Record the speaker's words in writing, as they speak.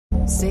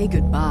Say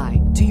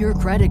goodbye to your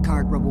credit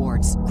card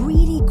rewards.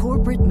 Greedy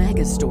corporate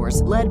mega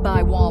stores, led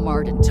by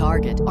Walmart and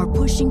Target, are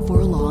pushing for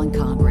a law in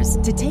Congress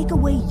to take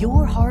away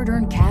your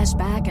hard-earned cash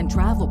back and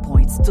travel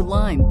points to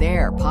line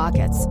their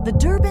pockets. The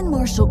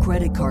Durbin-Marshall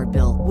credit card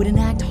bill would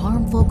enact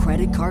harmful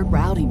credit card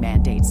routing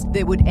mandates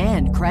that would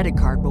end credit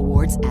card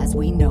rewards as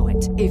we know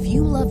it. If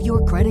you love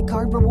your credit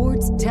card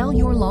rewards, tell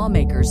your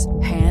lawmakers,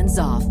 hands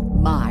off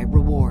my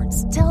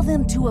rewards. Tell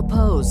them to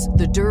oppose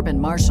the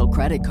Durbin-Marshall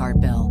credit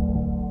card bill.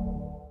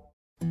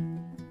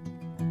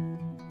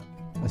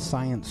 A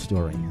science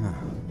story, huh?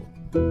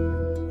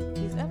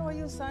 Is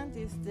NYU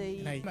scientist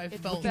I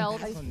felt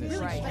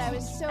right. I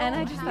was so And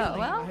I just thought,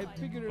 well, I had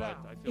figured it out.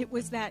 it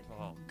was that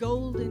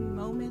golden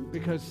moment.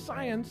 Because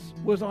science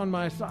was on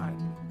my side.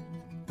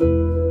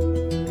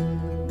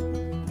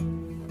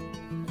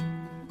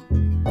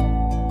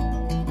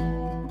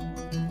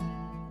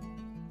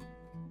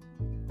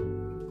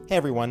 Hey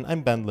everyone,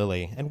 I'm Ben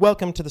Lilly, and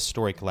welcome to the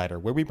Story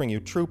Collider, where we bring you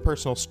true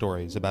personal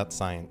stories about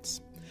science.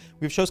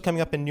 We have shows coming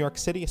up in New York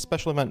City, a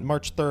special event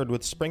March 3rd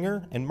with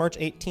Springer, and March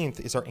 18th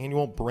is our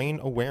annual Brain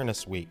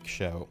Awareness Week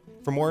show.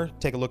 For more,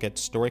 take a look at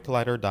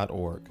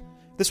storycollider.org.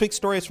 This week's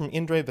story is from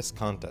Indre,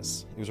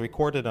 Viskontas. It was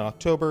recorded in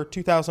October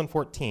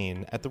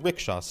 2014 at the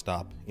rickshaw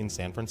stop in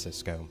San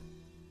Francisco.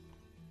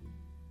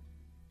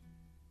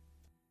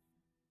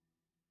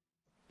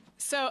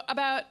 So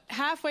about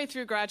halfway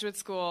through graduate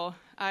school,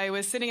 I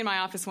was sitting in my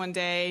office one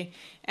day,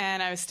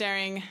 and I was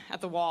staring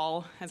at the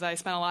wall, as I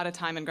spent a lot of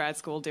time in grad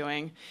school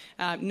doing,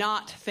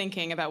 not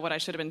thinking about what I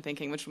should have been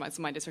thinking, which was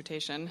my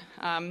dissertation,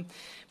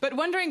 but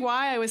wondering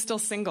why I was still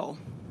single.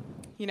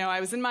 You know,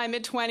 I was in my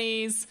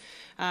mid-20s.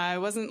 I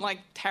wasn't,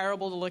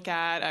 terrible to look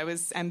at. I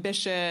was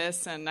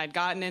ambitious, and I'd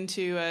gotten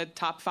into a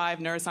top 5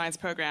 neuroscience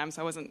program,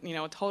 so I wasn't,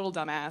 a total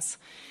dumbass.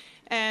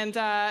 And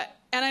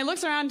I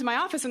looked around my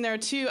office, and there were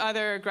 2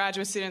 other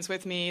graduate students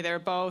with me. They were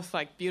both,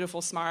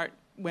 beautiful, smart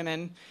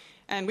women,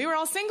 and we were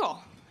all single.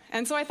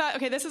 And so I thought,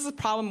 okay, this is a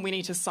problem we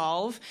need to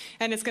solve,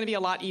 and it's going to be a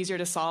lot easier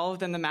to solve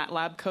than the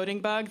MATLAB coding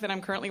bug that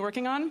I'm currently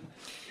working on.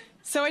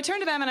 So I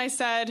turned to them and I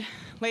said,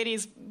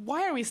 ladies,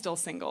 why are we still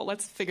single?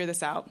 Let's figure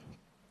this out.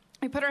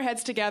 We put our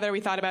heads together, we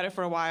thought about it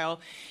for a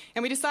while,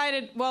 and we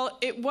decided, well,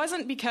 it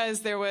wasn't because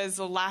there was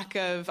a lack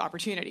of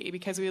opportunity,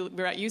 because we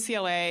were at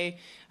UCLA,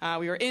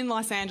 we were in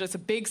Los Angeles, a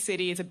big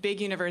city, it's a big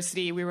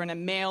university, we were in a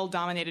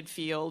male-dominated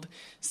field,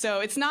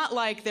 so it's not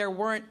like there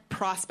weren't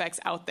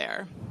prospects out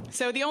there.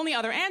 So the only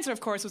other answer,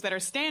 of course, was that our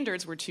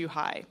standards were too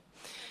high.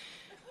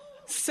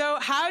 So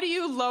how do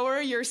you lower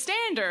your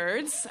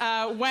standards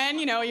when,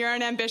 you're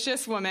an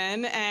ambitious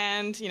woman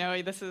and,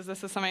 this is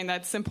something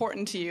that's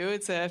important to you.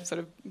 It's a sort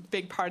of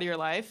big part of your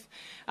life.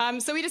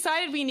 So we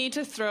decided we need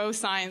to throw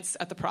science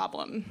at the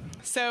problem.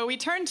 So we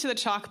turned to the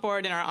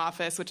chalkboard in our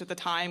office, which at the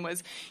time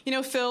was,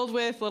 filled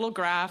with little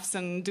graphs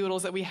and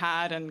doodles that we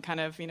had and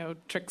kind of,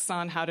 tricks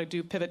on how to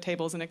do pivot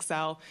tables in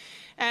Excel.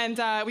 And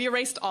we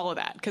erased all of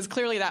that, because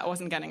clearly that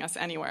wasn't getting us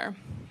anywhere.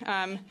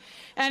 And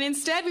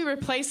instead, we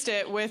replaced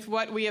it with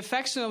what we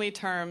affectionately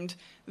termed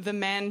the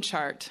man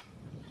chart.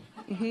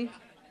 Mm-hmm.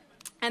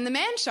 And the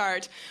man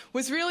chart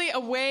was really a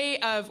way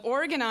of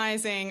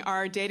organizing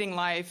our dating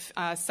life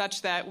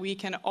such that we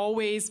can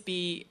always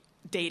be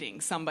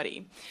dating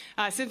somebody.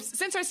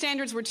 Since our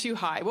standards were too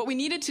high, what we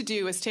needed to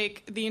do was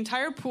take the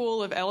entire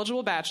pool of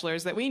eligible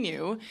bachelors that we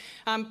knew,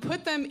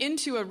 put them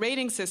into a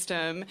rating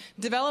system,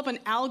 develop an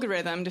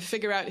algorithm to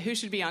figure out who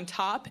should be on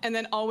top, and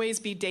then always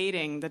be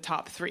dating the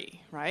top 3,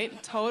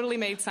 right? Totally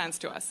made sense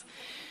to us.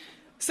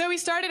 So we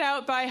started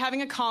out by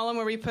having a column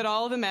where we put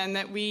all of the men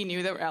that we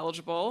knew that were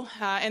eligible,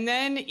 and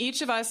then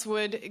each of us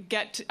would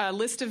get a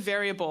list of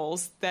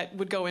variables that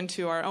would go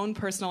into our own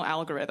personal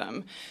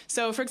algorithm.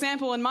 So, for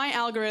example, in my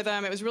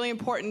algorithm, it was really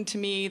important to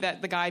me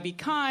that the guy be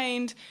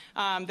kind,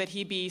 that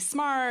he be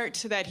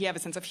smart, that he have a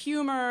sense of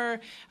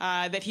humor,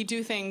 that he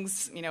do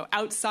things,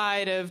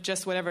 outside of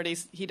just whatever it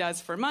is he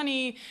does for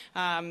money,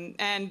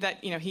 and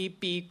that, he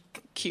be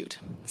cute.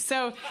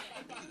 So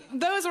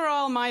those were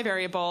all my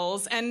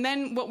variables, and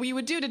then what we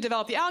would do to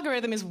develop the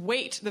algorithm is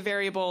weight the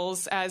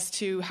variables as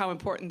to how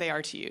important they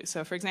are to you.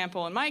 So, for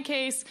example, in my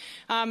case,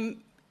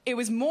 it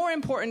was more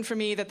important for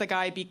me that the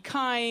guy be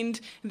kind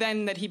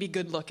than that he be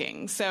good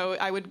looking. So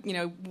I would,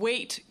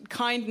 weight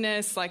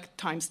kindness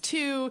times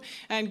 2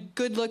 and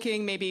good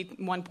looking maybe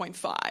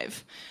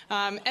 1.5.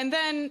 And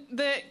then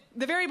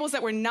the variables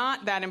that were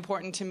not that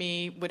important to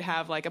me would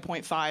have a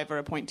 0.5 or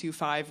a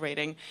 0.25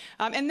 rating.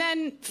 And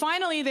then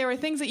finally, there were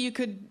things that you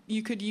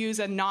could use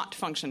a not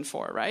function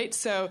for, right?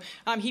 So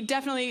he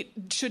definitely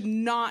should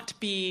not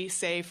be,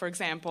 say, for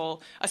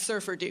example, a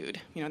surfer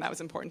dude. That was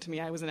important to me.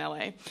 I was in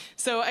LA.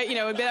 So,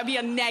 that'd be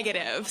a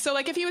negative. So,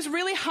 if he was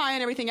really high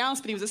on everything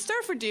else, but he was a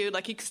surfer dude,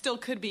 he still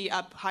could be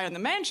up high on the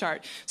man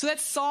chart. So that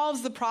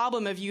solves the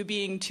problem of you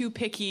being too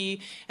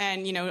picky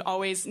and,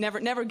 always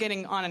never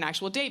getting on an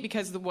actual date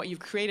because what you've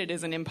created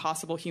is an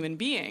impossible human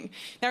being.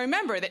 Now,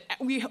 remember that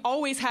we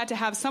always had to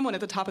have someone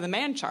at the top of the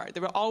man chart.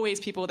 There were always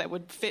people that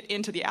would fit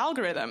into the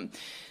algorithm.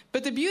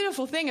 But the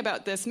beautiful thing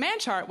about this man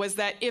chart was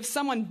that if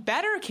someone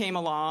better came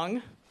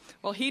along,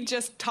 Well, he'd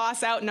just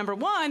toss out number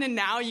one, and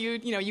now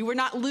you were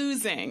not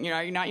losing.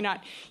 You're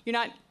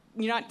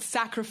not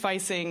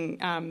sacrificing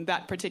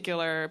that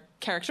particular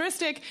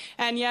characteristic,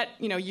 and yet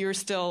you're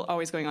still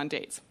always going on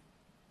dates.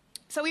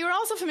 So we were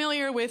also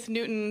familiar with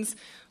Newton's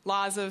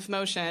laws of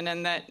motion,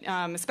 and that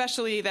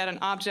especially that an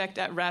object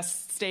at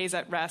rest stays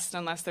at rest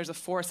unless there's a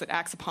force that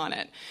acts upon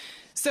it.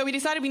 So we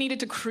decided we needed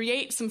to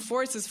create some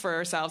forces for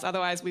ourselves.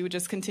 Otherwise, we would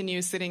just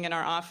continue sitting in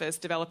our office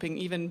developing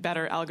even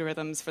better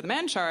algorithms for the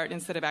man chart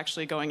instead of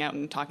actually going out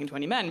and talking to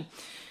any men.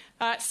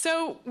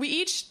 So we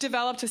each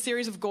developed a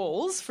series of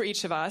goals for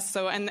each of us.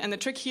 So, and the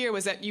trick here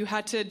was that you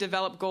had to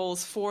develop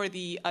goals for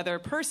the other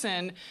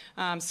person,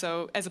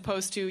 so as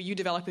opposed to you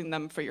developing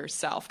them for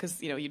yourself,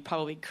 because you'd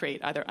probably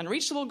create either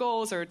unreachable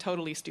goals or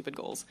totally stupid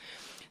goals.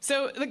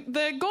 So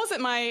the goals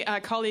that my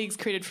colleagues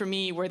created for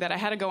me were that I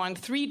had to go on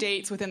 3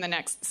 dates within the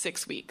next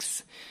 6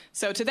 weeks.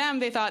 So to them,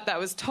 they thought that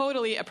was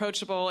totally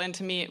approachable, and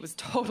to me, it was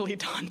totally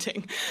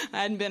daunting.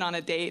 I hadn't been on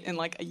a date in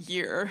like a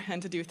year,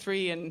 and to do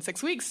 3 in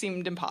 6 weeks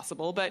seemed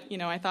impossible. But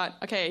I thought,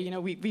 okay,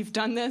 we've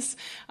done this.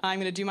 I'm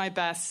going to do my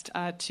best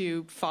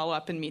to follow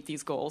up and meet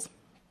these goals.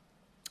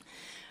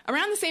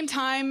 Around the same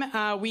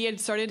time, we had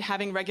started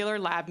having regular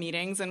lab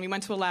meetings, and we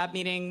went to a lab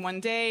meeting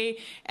one day,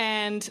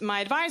 and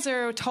my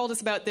advisor told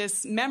us about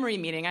this memory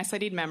meeting. I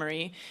studied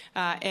memory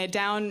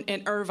down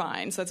in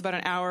Irvine, so that's about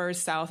an hour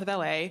south of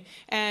LA.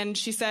 And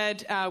she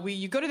said,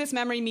 you go to this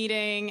memory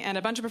meeting, and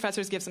a bunch of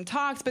professors give some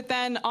talks, but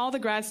then all the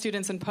grad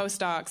students and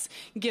postdocs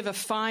give a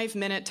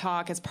 5-minute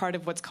talk as part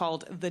of what's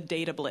called the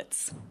Data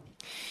Blitz.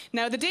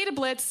 Now, the Data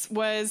Blitz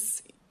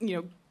was,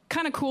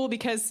 kind of cool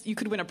because you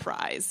could win a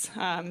prize.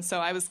 So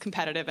I was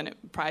competitive, and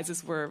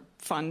prizes were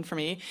fun for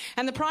me.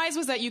 And the prize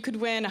was that you could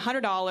win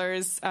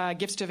 $100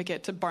 gift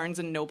certificate to Barnes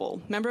 &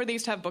 Noble. Remember they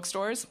used to have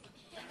bookstores?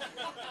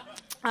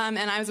 And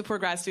I was a poor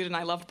grad student.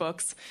 I loved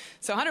books.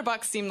 So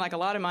 $100 seemed like a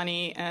lot of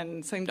money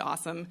and seemed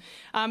awesome.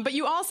 But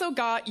you also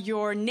got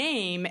your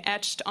name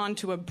etched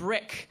onto a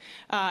brick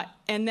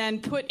and then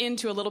put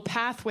into a little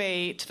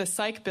pathway to the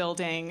psych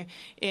building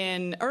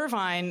in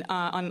Irvine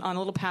on a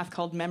little path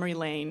called Memory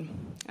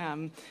Lane.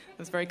 It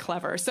was very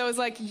clever. So it was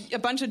like a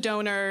bunch of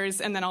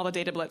donors and then all the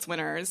Data Blitz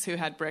winners who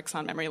had bricks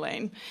on Memory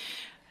Lane.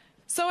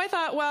 So I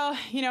thought, well,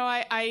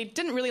 I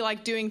didn't really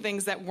like doing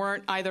things that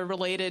weren't either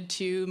related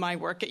to my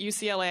work at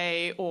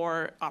UCLA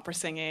or opera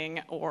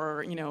singing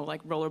or,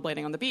 like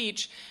rollerblading on the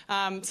beach. So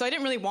I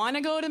didn't really want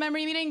to go to the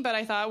memory meeting, but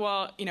I thought,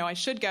 well, I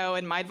should go.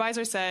 And my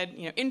advisor said,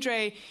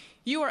 Indre,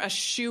 you are a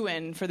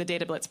shoo-in for the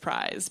Data Blitz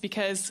Prize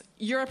because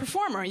you're a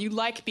performer. You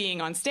like being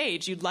on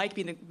stage. You like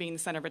being the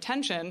center of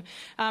attention.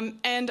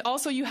 And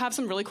also you have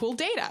some really cool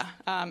data.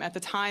 At the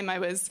time, I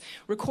was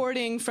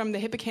recording from the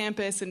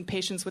hippocampus in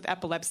patients with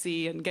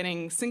epilepsy and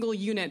getting single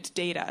unit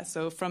data,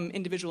 so from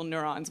individual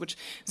neurons, which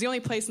is the only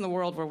place in the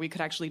world where we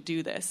could actually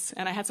do this.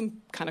 And I had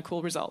some kind of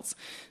cool results.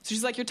 So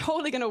she's like, you're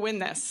totally going to win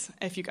this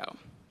if you go.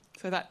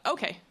 So I thought,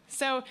 okay.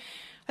 So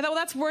I thought, well,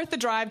 that's worth the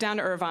drive down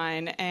to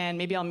Irvine, and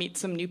maybe I'll meet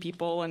some new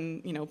people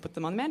and, put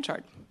them on the man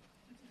chart.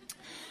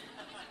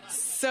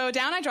 So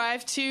down I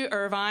drive to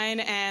Irvine,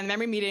 and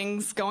memory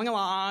meeting's going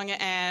along,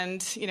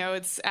 and,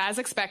 it's as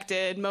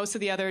expected. Most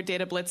of the other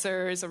data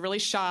blitzers are really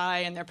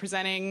shy, and they're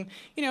presenting,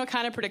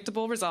 kind of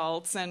predictable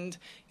results. And,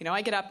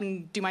 I get up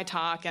and do my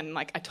talk, and,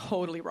 I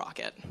totally rock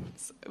it.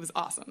 It was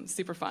awesome,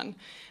 super fun.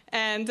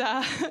 And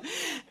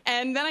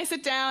then I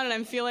sit down, and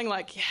I'm feeling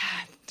like,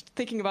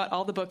 thinking about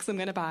all the books I'm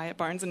going to buy at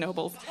Barnes &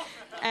 Noble.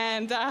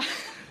 And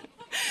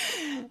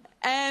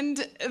then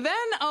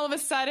all of a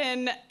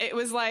sudden, it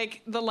was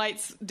like the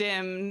lights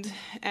dimmed,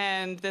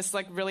 and this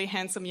really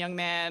handsome young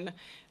man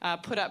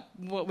put up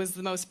what was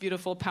the most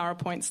beautiful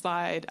PowerPoint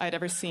slide I'd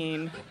ever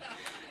seen.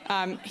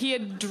 He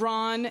had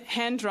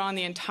hand-drawn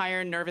the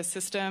entire nervous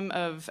system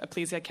of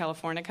Aplysia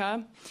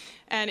californica.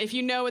 And if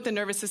you know what the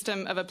nervous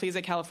system of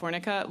Aplysia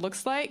californica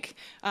looks like,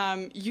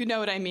 you know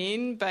what I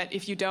mean. But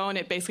if you don't,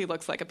 it basically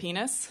looks like a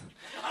penis.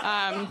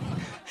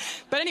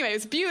 But anyway, it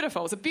was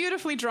beautiful. It was a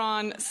beautifully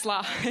drawn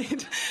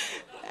slide.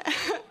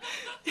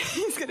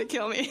 He's going to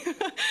kill me.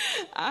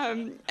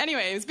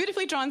 Anyway, it was a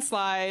beautifully drawn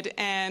slide,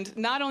 and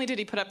not only did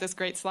he put up this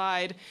great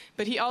slide,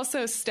 but he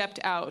also stepped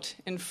out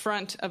in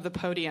front of the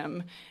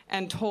podium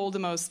and told the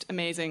most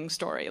amazing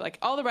story. Like,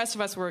 all the rest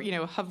of us were,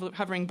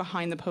 hovering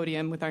behind the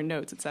podium with our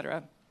notes,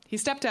 etc. He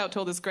stepped out,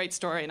 told this great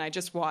story, and I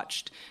just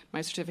watched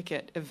my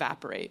certificate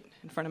evaporate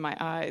in front of my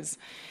eyes.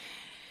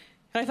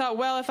 And I thought,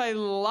 well, if I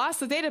lost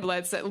the Data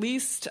Blitz, at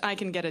least I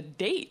can get a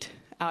date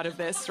out of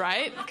this,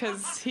 right?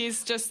 Because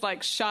he's just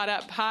shot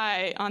up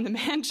high on the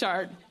man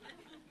chart.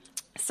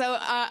 So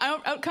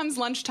out comes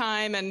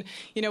lunchtime, and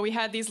we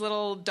had these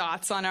little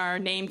dots on our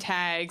name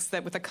tags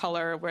that with a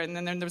color, and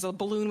then there was a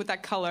balloon with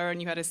that color,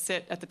 and you had to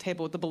sit at the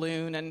table with the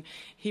balloon, and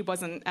he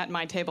wasn't at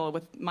my table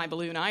with my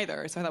balloon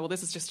either. So I thought, well,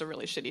 this is just a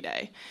really shitty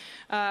day.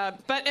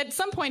 But at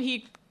some point,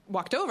 he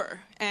walked over,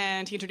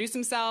 and he introduced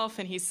himself,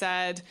 and he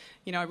said,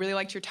 I really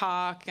liked your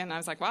talk. And I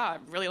was like, wow, I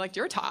really liked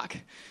your talk.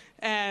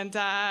 And,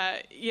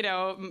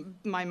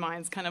 my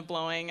mind's kind of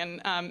blowing.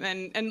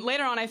 And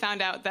later on, I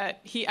found out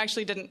that he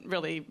actually didn't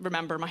really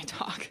remember my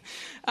talk.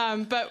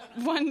 But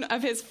one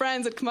of his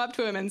friends had come up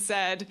to him and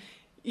said,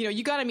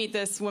 you got to meet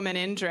this woman,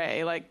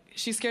 Indre. Like,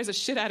 she scares the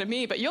shit out of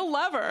me, but you'll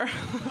love her.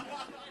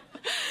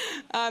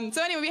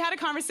 So anyway, we had a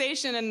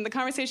conversation, and the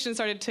conversation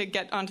started to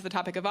get onto the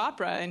topic of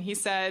opera. And he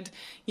said,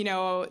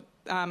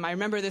 I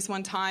remember this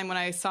one time when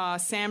I saw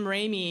Sam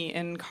Raimi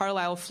in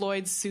Carlisle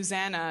Floyd's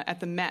Susanna at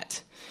the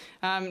Met.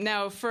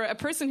 Now, for a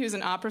person who's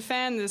an opera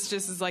fan, this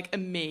just is like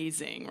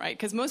amazing, right?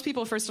 Because most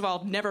people, first of all,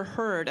 have never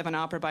heard of an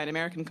opera by an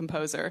American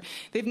composer.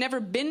 They've never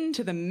been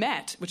to the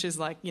Met, which is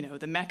like,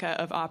 the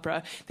mecca of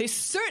opera. They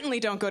certainly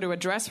don't go to a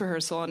dress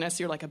rehearsal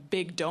unless you're like a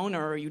big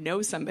donor or you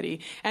know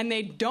somebody. And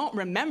they don't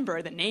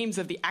remember the names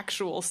of the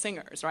actual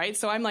singers, right?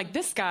 So I'm like,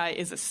 this guy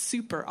is a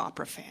super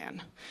opera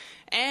fan.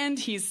 And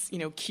he's,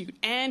 cute,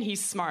 and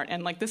he's smart.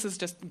 And like, this is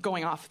just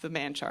going off the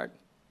man chart.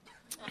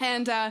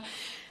 And so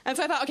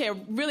I thought, okay, I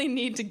really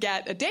need to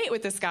get a date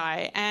with this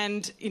guy.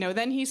 And,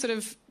 then he sort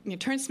of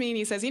turns to me and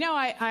he says,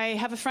 I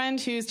have a friend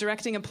who's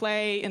directing a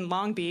play in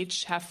Long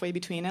Beach, halfway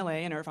between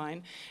LA and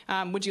Irvine.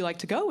 Would you like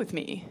to go with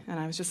me? And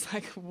I was just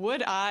like,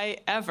 would I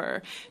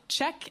ever?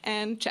 Check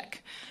and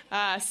check.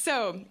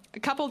 So a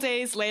couple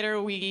days later,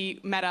 we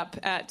met up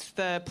at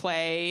the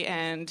play,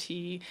 and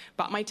he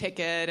bought my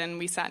ticket, and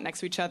we sat next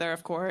to each other,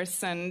 of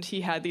course, and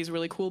he had these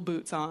really cool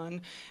boots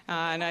on,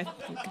 and I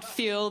could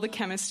feel the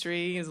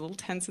chemistry. He was a little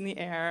tense in the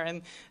air.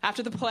 And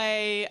after the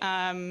play,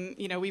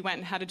 we went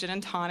and had a gin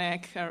and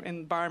tonic in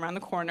the bar around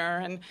the corner,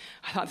 and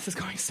I thought, this is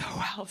going so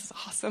well, this is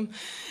awesome.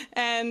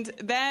 And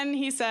then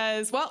he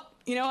says, well,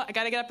 I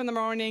got to get up in the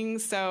morning,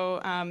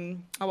 so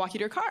I'll walk you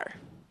to your car.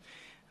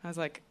 I was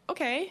like,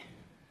 okay.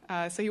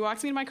 So he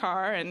walks me to my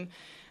car, and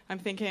I'm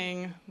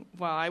thinking,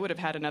 well, I would have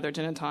had another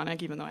gin and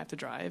tonic, even though I have to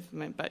drive.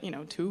 But,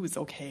 2 is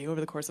okay over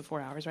the course of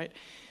 4 hours, right?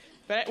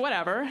 But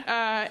whatever.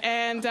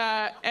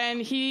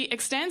 And he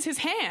extends his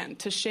hand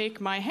to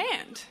shake my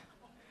hand.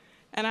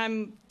 And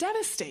I'm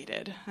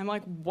devastated. I'm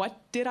like, what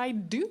did I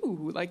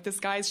do? Like,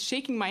 this guy's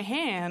shaking my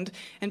hand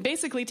and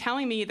basically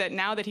telling me that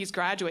now that he's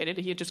graduated,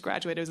 he had just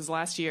graduated, it was his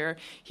last year,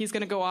 he's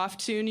going to go off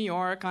to New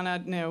York on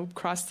a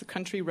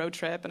cross-the-country road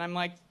trip. And I'm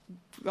like,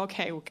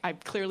 okay, I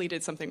clearly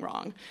did something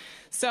wrong.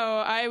 So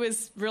I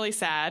was really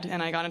sad,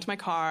 and I got into my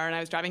car, and I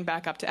was driving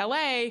back up to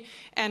L.A.,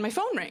 and my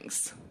phone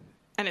rings,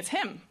 and it's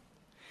him.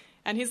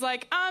 And he's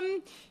like,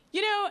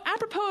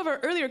 apropos of our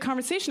earlier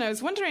conversation, I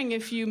was wondering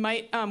if you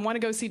might want to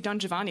go see Don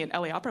Giovanni at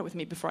LA Opera with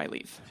me before I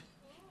leave.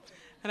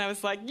 And I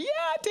was like, yeah,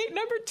 date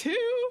number 2.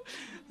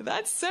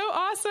 That's so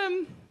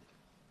awesome.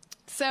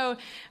 So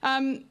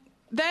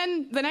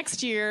then the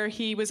next year,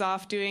 he was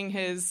off doing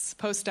his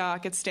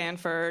postdoc at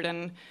Stanford,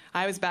 and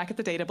I was back at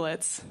the Data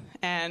Blitz.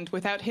 And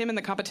without him in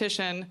the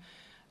competition,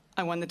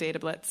 I won the Data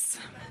Blitz.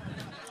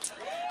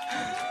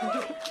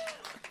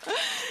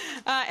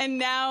 And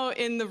now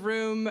in the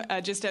room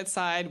just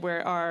outside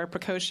where our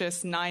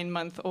precocious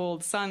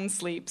 9-month-old son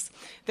sleeps,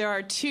 there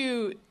are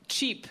 2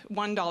 cheap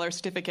 $1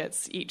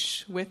 certificates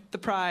each with the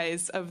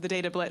prize of the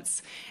Data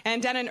Blitz.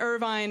 And down in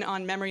Irvine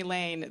on Memory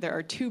Lane, there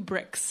are 2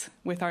 bricks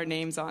with our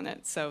names on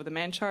it. So the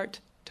man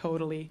chart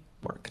totally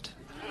worked.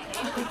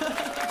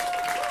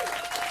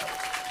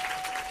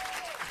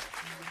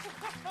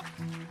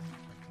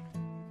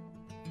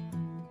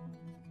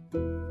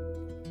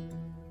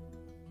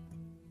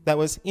 That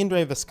was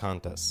Indre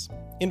Viskontas.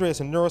 Indre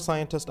is a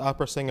neuroscientist,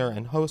 opera singer,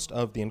 and host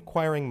of the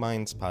Inquiring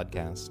Minds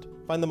podcast.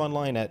 Find them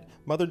online at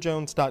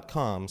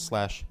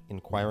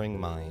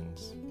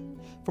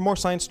motherjones.com/inquiringminds. For more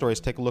science stories,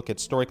 take a look at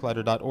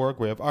storycollider.org,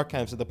 where we have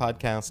archives of the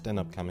podcast and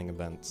upcoming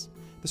events.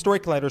 The Story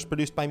Collider is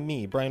produced by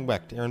me, Brian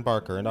Wecht, Aaron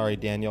Barker, and Ari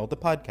Daniel. The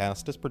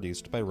podcast is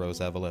produced by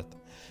Rose Eveleth.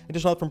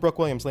 Additional help from Brooke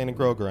Williams, Lana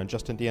Groger, and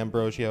Justin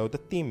D'Ambrosio. The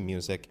theme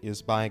music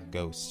is by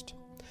Ghost.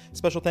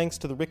 Special thanks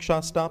to the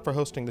Rickshaw Stop for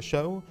hosting the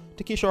show,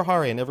 to Kishore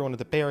Hari and everyone at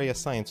the Bay Area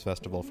Science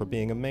Festival for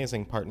being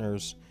amazing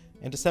partners,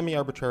 and to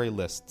Semi-Arbitrary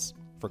Lists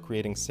for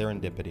creating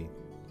serendipity.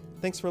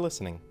 Thanks for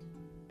listening.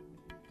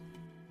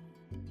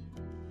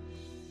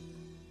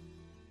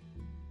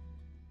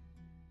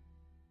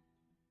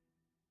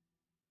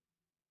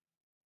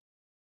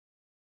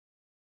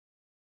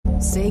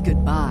 Say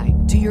goodbye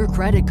to your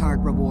credit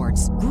card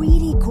rewards.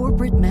 Greedy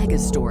corporate mega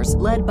stores,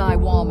 led by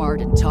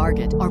Walmart and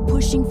Target, are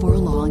pushing for a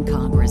law in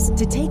Congress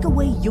to take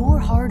away your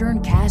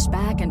hard-earned cash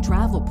back and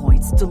travel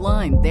points to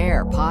line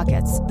their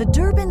pockets. The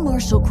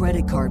Durbin-Marshall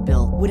credit card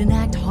bill would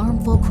enact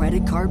harmful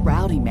credit card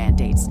routing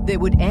mandates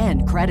that would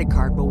end credit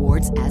card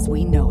rewards as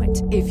we know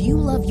it. If you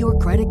love your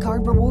credit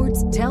card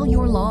rewards, tell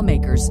your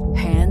lawmakers,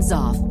 hands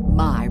off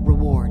my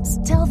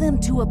rewards. Tell them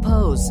to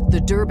oppose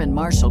the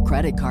Durbin-Marshall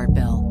credit card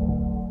bill.